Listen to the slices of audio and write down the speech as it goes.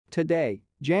Today,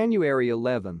 January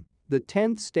 11, the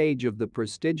 10th stage of the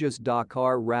prestigious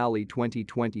Dakar Rally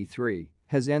 2023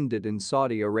 has ended in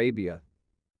Saudi Arabia.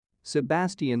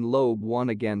 Sebastien Loeb won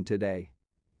again today.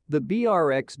 The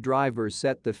BRX driver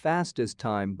set the fastest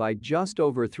time by just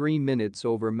over 3 minutes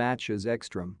over Mattias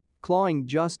Ekström, clawing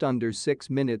just under 6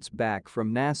 minutes back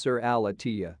from Nasser Al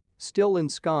Attiyah, still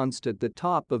ensconced at the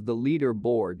top of the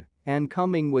leaderboard and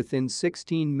coming within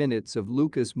 16 minutes of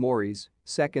Lucas Moraes,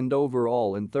 second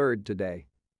overall and third today.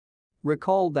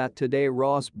 Recall that today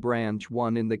Ross Branch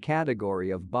won in the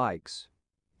category of bikes.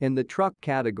 In the truck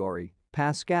category,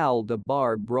 Pascal de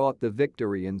Bar brought the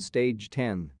victory in stage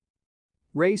 10.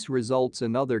 Race results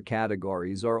in other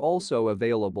categories are also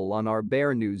available on our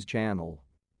Bear News channel.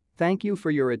 Thank you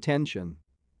for your attention.